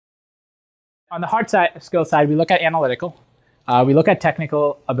On the hard skill side, we look at analytical, we look at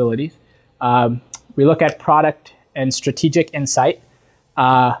technical abilities, we look at product and strategic insight,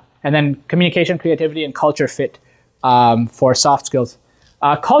 and then communication, creativity, and culture fit for soft skills.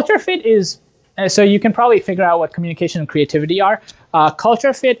 Culture fit is, so you can probably figure out what communication and creativity are.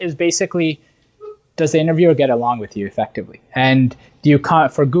 Culture fit is basically, does the interviewer get along with you effectively? And do you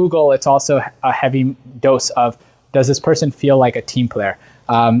for Google, it's also a heavy dose of, does this person feel like a team player?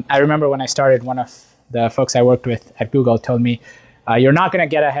 I remember when I started, one of the folks I worked with at Google told me, you're not going to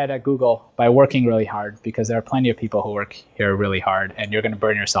get ahead at Google by working really hard, because there are plenty of people who work here really hard and you're going to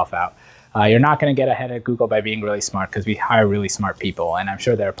burn yourself out. You're not going to get ahead at Google by being really smart, because we hire really smart people, and I'm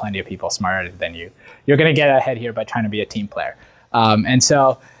sure there are plenty of people smarter than you. You're going to get ahead here by trying to be a team player. And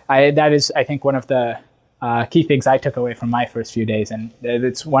so that is, I think, one of the key things I took away from my first few days, and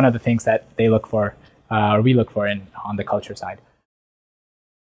it's one of the things that they look for, or we look for on the culture side.